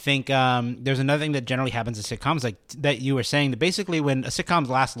 I think there's another thing that generally happens in sitcoms, like that you were saying, that basically when a sitcom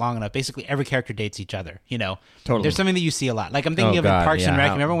lasts long enough, basically every character dates each other, Totally. There's something that you see a lot. Like I'm thinking of in Parks and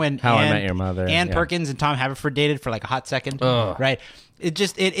Rec. Remember when I Met Your Mother, Ann Perkins and Tom Haverford dated for like a hot second, right?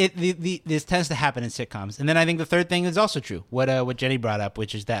 This tends to happen in sitcoms. And then I think the third thing is also true. What Jenny brought up,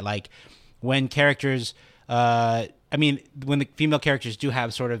 which is that like when characters, when the female characters do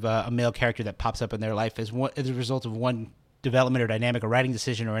have sort of a male character that pops up in their life as a result of one development or dynamic or writing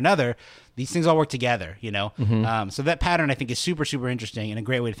decision or another, these things all work together, So that pattern I think is super, super interesting and a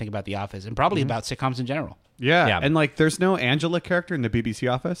great way to think about The Office and probably about sitcoms in general. Yeah. And like there's no Angela character in the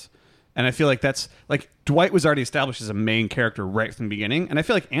BBC Office. And I feel like that's like Dwight was already established as a main character right from the beginning. And I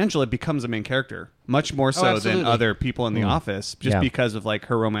feel like Angela becomes a main character much more so than other people in The Office just because of like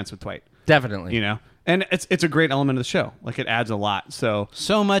her romance with Dwight. Definitely. And it's a great element of the show. Like it adds a lot. So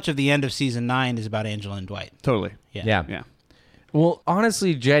much of the end of season 9 is about Angela and Dwight. Totally. Yeah. Well,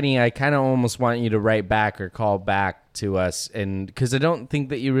 honestly, Jenny, I kind of almost want you to write back or call back to us, and because I don't think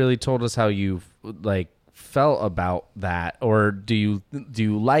that you really told us how you felt about that, or do you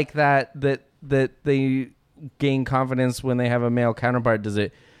like that they gain confidence when they have a male counterpart? Do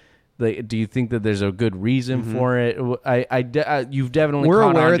you think that there's a good reason for it? You've definitely we're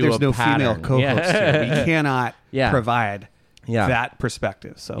caught aware on to there's a no pattern. female co-host here. We cannot provide Yeah. that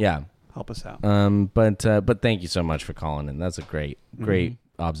perspective. So yeah, help us out. But thank you so much for calling in. That's a great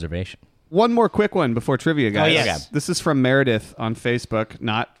observation. One more quick one before trivia, guys. Oh, yes. This is from Meredith on Facebook,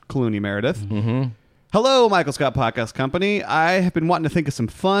 not Clooney Meredith. Mm-hmm. Hello, Michael Scott Podcast Company. I have been wanting to think of some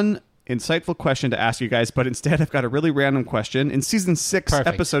fun, insightful question to ask you guys, but instead I've got a really random question. In Season 6,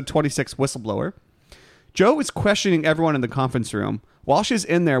 Episode 26, Whistleblower, Jo is questioning everyone in the conference room. While she's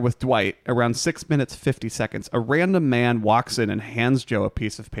in there with Dwight, around 6 minutes, 50 seconds, a random man walks in and hands Jo a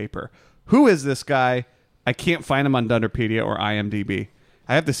piece of paper. Who is this guy? I can't find him on Dunderpedia or IMDb.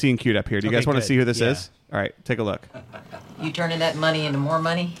 I have the scene queued up here. Do you guys want to see who this is? All right, take a look. You turning that money into more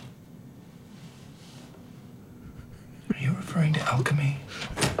money? Are you referring to alchemy?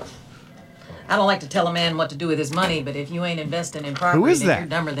 I don't like to tell a man what to do with his money, but if you ain't investing in property, Who is then that? you're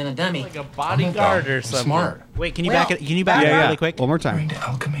dumber than a dummy. Like a bodyguard or something. Smart. Wait, can you back it? Can you back it really quick? One more time. Referring to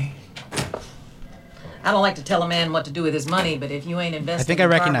alchemy. I don't like to tell a man what to do with his money, but if you ain't investing I think I in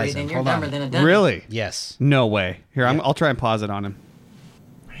recognize property, him. then you're Hold on. dumber than a dummy. Really? Yes. No way. Here, I'll try and pause it on him.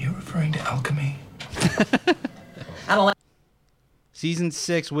 referring to alchemy? I don't like. Season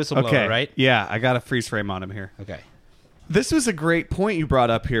 6 whistleblower, Okay, right? Yeah, I got a freeze frame on him here. Okay. This was a great point you brought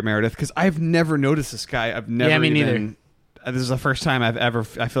up here, Meredith, because I've never noticed this guy. I've never. Yeah, me even, neither. This is the first time I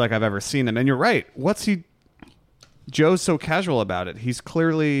feel like I've ever seen him. And you're right. What's he? Joe's so casual about it. He's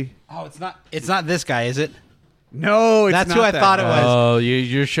clearly. Oh, it's not this guy, is it? No, it's That's not who I that thought it guy. was. Oh,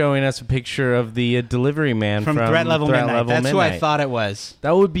 you're showing us a picture of the delivery man From Threat Level Midnight. That's who I thought it was.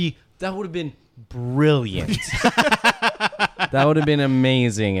 That would have been brilliant. That would have been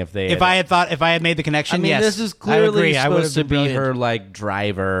amazing if they. If I had made the connection, I mean, yes. this is I would clearly agree. I would supposed have to been be brilliant. her like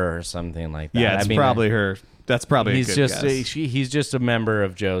driver or something like that. Yeah, it's probably her. That's probably he's a good just guess. he's just a member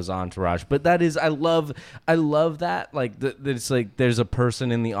of Joe's entourage. But that is, I love that. Like that it's like there's a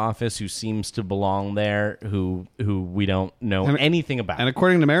person in the office who seems to belong there who we don't know anything about. And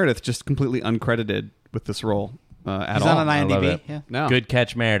according to Meredith, just completely uncredited with this role at He's all. on an IMDb. Yeah. No. Good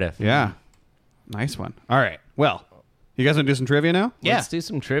catch, Meredith. Yeah. Nice one. All right. Well, you guys want to do some trivia now? Yeah. Let's do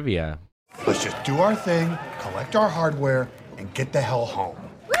some trivia. Let's just do our thing, collect our hardware, and get the hell home.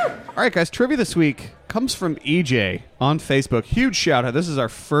 All right, guys. Trivia this week comes from EJ on Facebook. Huge shout out. This is our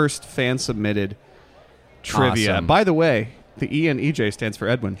first fan submitted trivia. Awesome. By the way, the E in EJ stands for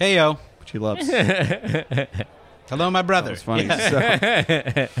Edwin. Hey, yo. Which he loves. Hello, my brother. That was funny.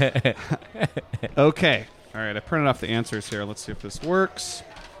 So- okay. All right. I printed off the answers here. Let's see if this works.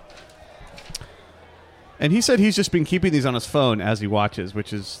 And he said he's just been keeping these on his phone as he watches,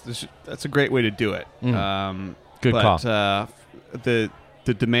 that's a great way to do it. Good call.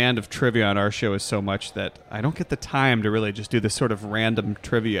 The demand of trivia on our show is so much that I don't get the time to really just do this sort of random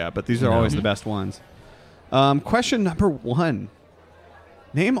trivia, but these are always the best ones. Question number 1.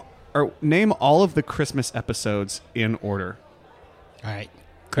 Name all of the Christmas episodes in order. All right.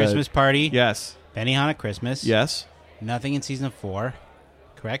 Christmas Party. Yes. Benihana Christmas. Yes. Nothing in Season 4.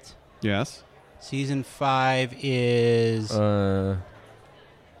 Correct? Yes. Season 5 is...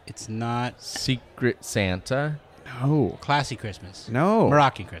 it's not... Secret Santa. No. Classy Christmas. No.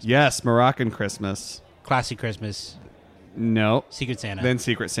 Moroccan Christmas. Yes, Moroccan Christmas. Classy Christmas. No. Secret Santa. Then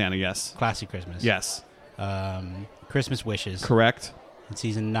Secret Santa, yes. Classy Christmas. Yes. Christmas Wishes. Correct. In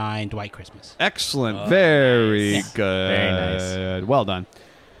Season 9, Dwight Christmas. Excellent. Very nice. good. Very nice. Well done.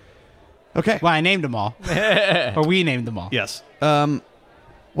 Okay. Well, I named them all. Or we named them all. Yes.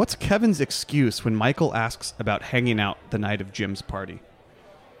 What's Kevin's excuse when Michael asks about hanging out the night of Jim's party?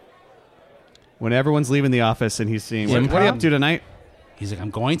 When everyone's leaving the office and he's seeing, what are you up to tonight? He's like, I'm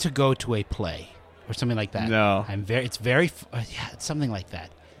going to go to a play. Or something like that. No. It's something like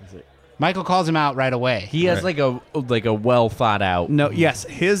that. Michael calls him out right away. He has like a well thought out. No, yes,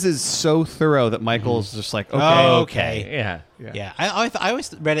 his is so thorough that Michael's just like, okay. Oh, okay. Yeah. I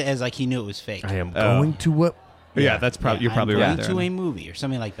always read it as like he knew it was fake. I am going to what? Yeah, that's probably you're probably I'm right going there. to a movie or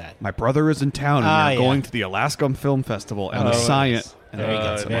something like that. My brother is in town, and we're yeah. going to the Alaska Film Festival and the science. Very good.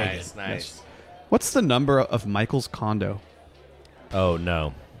 That's Very nice. good. Nice. What's the number of Michael's condo? Oh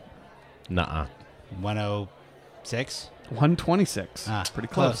no. Nuh-uh. 106? 126. Pretty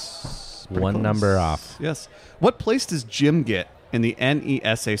close. Pretty One close. number off. Yes. What place does Jim get in the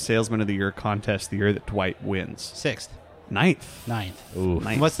NESA Salesman of the Year contest the year that Dwight wins? 6th. 9th. Ooh.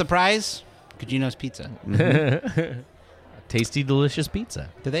 And what's the prize? Cugino's Pizza. Tasty, delicious pizza.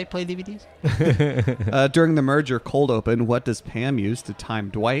 Do they play DVDs? During the merger cold open, what does Pam use to time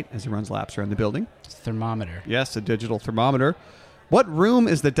Dwight as he runs laps around the building? It's a thermometer. Yes, a digital thermometer. What room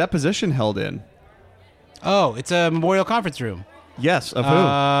is the deposition held in? Oh, it's a memorial conference room. Yes, of who?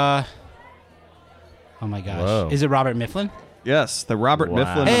 Oh my gosh. Whoa. Is it Robert Mifflin? Yes, the Robert Wow.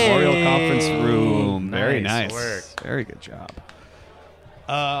 Mifflin Memorial Conference Room. Very Nice nice. work. Very good job.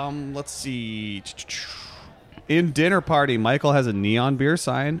 Let's see. In Dinner Party, Michael has a neon beer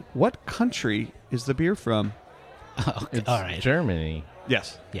sign. What country is the beer from? It's all right. Germany.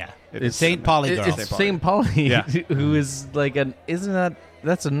 Yes. Yeah. It's St. Pauli Girls. It's St. Pauli, Yeah. who is like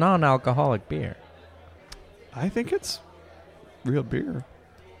that's a non-alcoholic beer. I think it's real beer.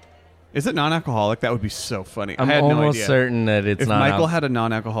 Is it non-alcoholic? That would be so funny. I'm I had almost no idea. certain that it's if not. Michael had a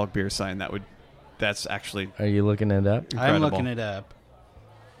non-alcoholic beer sign, that's actually Are you looking it up? I'm incredible. looking it up.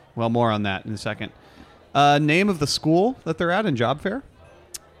 Well, more on that in a second. Name of the school that they're at in job fair?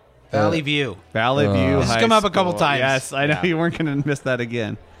 Valley View. Valley View This has High come up a couple School. times. Yes, I know Yeah. you weren't going to miss that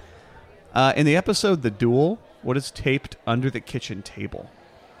again. In the episode The Duel, what is taped under the kitchen table?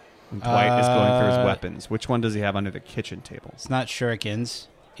 When Dwight is going through his weapons. Which one does he have under the kitchen table? It's not shurikens.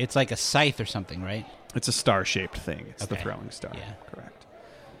 It's like a scythe or something, right? It's a star-shaped thing. It's the Okay. throwing star. Yeah. Correct.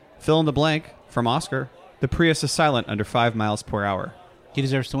 Fill in the blank from Oscar. The Prius is silent under 5 miles per hour. He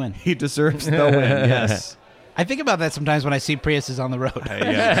deserves to win. He deserves the win, yes. I think about that sometimes when I see Priuses on the road.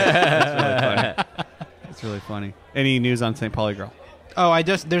 Yeah, it's really funny. Any news on St. Pauli Girl? Oh,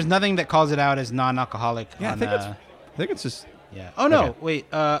 there's nothing that calls it out as non-alcoholic. Yeah, I think it's just. Yeah. Oh no, okay.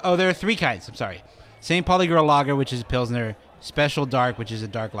 wait. There are 3 kinds. I'm sorry. St. Pauli Girl Lager, which is a Pilsner. Special Dark, which is a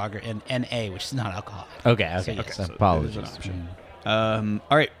dark lager, and NA, which is not alcoholic. Okay. So Apologies. All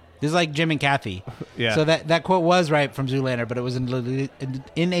right. This is like Jim and Kathy. Yeah. So that quote was right from Zoolander, but it was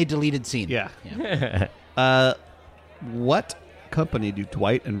in a deleted scene. Yeah. What company do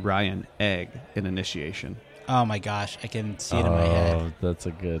Dwight and Ryan egg in Initiation? Oh my gosh, I can see it in my head. Oh, that's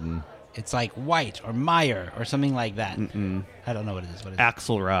a good one. It's like White or Meyer or something like that. I don't know what it is. What is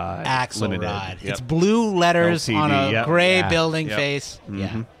Axelrod. Axelrod. Limited. It's blue letters LTD, on a gray Yeah. building Yep. face.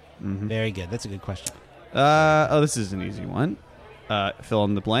 Yeah. Mm-hmm. Very good. That's a good question. This is an easy one. Fill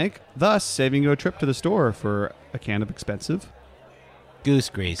in the blank. Thus, saving you a trip to the store for a can of expensive Goose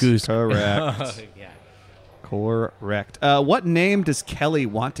grease. Correct. Yeah. Correct. What name does Kelly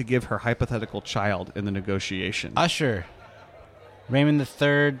want to give her hypothetical child in the negotiation? Usher. Raymond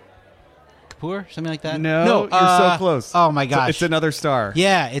III. Kapoor? Something like that? No, you're so close. Oh my gosh. It's another star.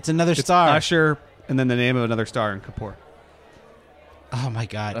 Yeah, it's another star. Usher, and then the name of another star in Kapoor. Oh my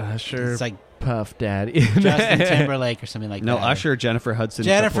God. Usher. It's like Puff Daddy. Justin Timberlake or something like No, that. Usher, Jennifer Hudson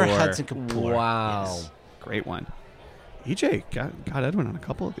Jennifer Kapoor. Hudson Kapoor. Wow. Yes. Great one. EJ got Edwin on a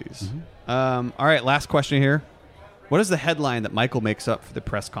couple of these. All right, last question here. What is the headline that Michael makes up for the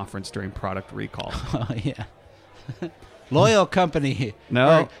press conference during product recall? Oh, yeah. Loyal company.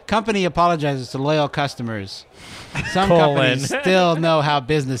 No. Or company apologizes to loyal customers. Some companies still know how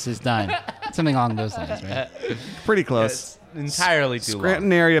business is done. Something along those lines, right? Pretty close. Entirely too Scranton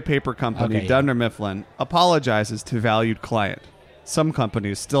long. Area Paper Company, Okay, yeah. Dunder Mifflin, apologizes to valued client. Some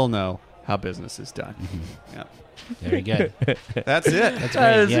companies still know how business is done. Yep. Very good. That's it. That's great.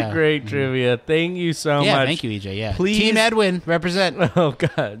 That is yeah. a great trivia. Thank you so much. Yeah, thank you, EJ. Yeah. Please. Team Edwin, represent. Oh,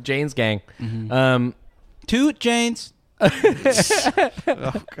 God. Jane's gang. Toot Janes.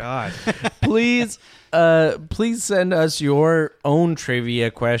 Oh, God. Please send us your own trivia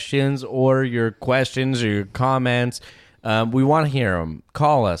questions or your questions or your comments. We want to hear them.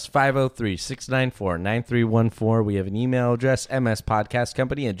 Call us, 503-694-9314. We have an email address,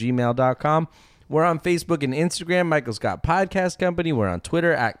 mspodcastcompany@gmail.com. We're on Facebook and Instagram, Michael Scott Podcast Company. We're on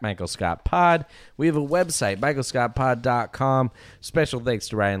Twitter, @MichaelScottPod. We have a website, michaelscottpod.com. Special thanks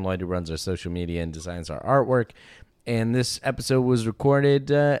to Ryan Lloyd, who runs our social media and designs our artwork. And this episode was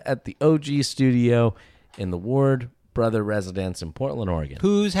recorded at the OG studio in the Ward Brother Residence in Portland, Oregon.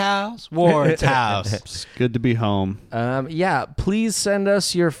 Whose house? Ward's house. It's good to be home. Yeah, please send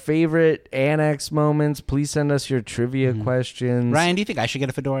us your favorite Annex moments. Please send us your trivia questions. Ryan, do you think I should get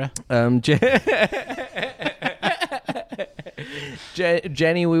a fedora?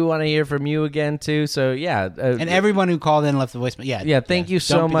 Jenny, we want to hear from you again too. So yeah, And everyone who called in and left the voicemail. Yeah. thank you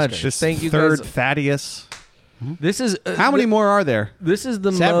so Don't be much. discouraged. Thank you, Third guys. Thaddeus. This is How many more are there? This is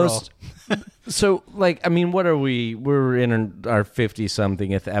the Several. most. So, like, I mean, what are we? We're in our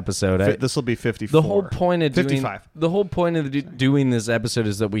 50-somethingth episode. This will be 54. The whole point of 55. doing this episode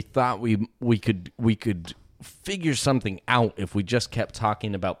is that we thought we could figure something out if we just kept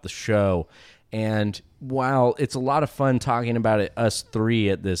talking about the show. And while it's a lot of fun talking about it, us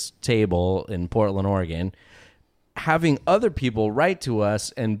three at this table in Portland, Oregon, having other people write to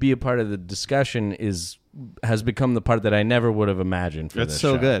us and be a part of the discussion has become the part that I never would have imagined for That's this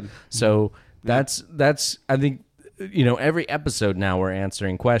so show. good. So that's I think, every episode now we're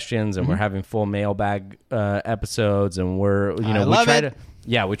answering questions and we're having full mailbag episodes, and we're we love try it.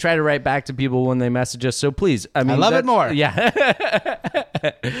 we try to write back to people when they message us. So please, I love it more. Yeah.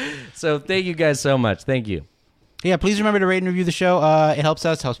 So thank you guys so much. Thank you. Yeah, please remember to rate and review the show. It helps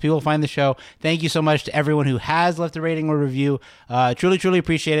us, helps people find the show. Thank you so much to everyone who has left a rating or review. Truly, truly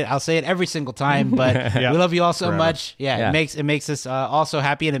appreciate it. I'll say it every single time, but we love you all so much. Yeah, it makes us all so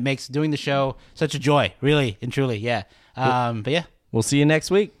happy, and it makes doing the show such a joy, really and truly. Yeah. But yeah. We'll see you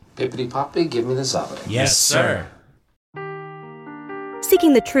next week. Pippity Poppy, give me the zobbity. Yes, sir.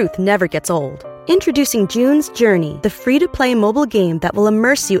 Seeking the truth never gets old. Introducing June's Journey, the free-to-play mobile game that will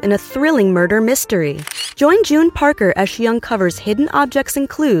immerse you in a thrilling murder mystery. Join June Parker as she uncovers hidden objects and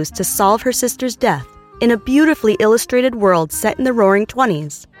clues to solve her sister's death in a beautifully illustrated world set in the Roaring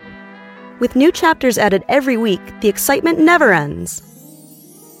 20s. With new chapters added every week, the excitement never ends.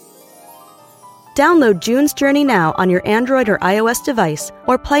 Download June's Journey now on your Android or iOS device,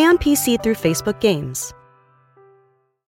 or play on PC through Facebook Games.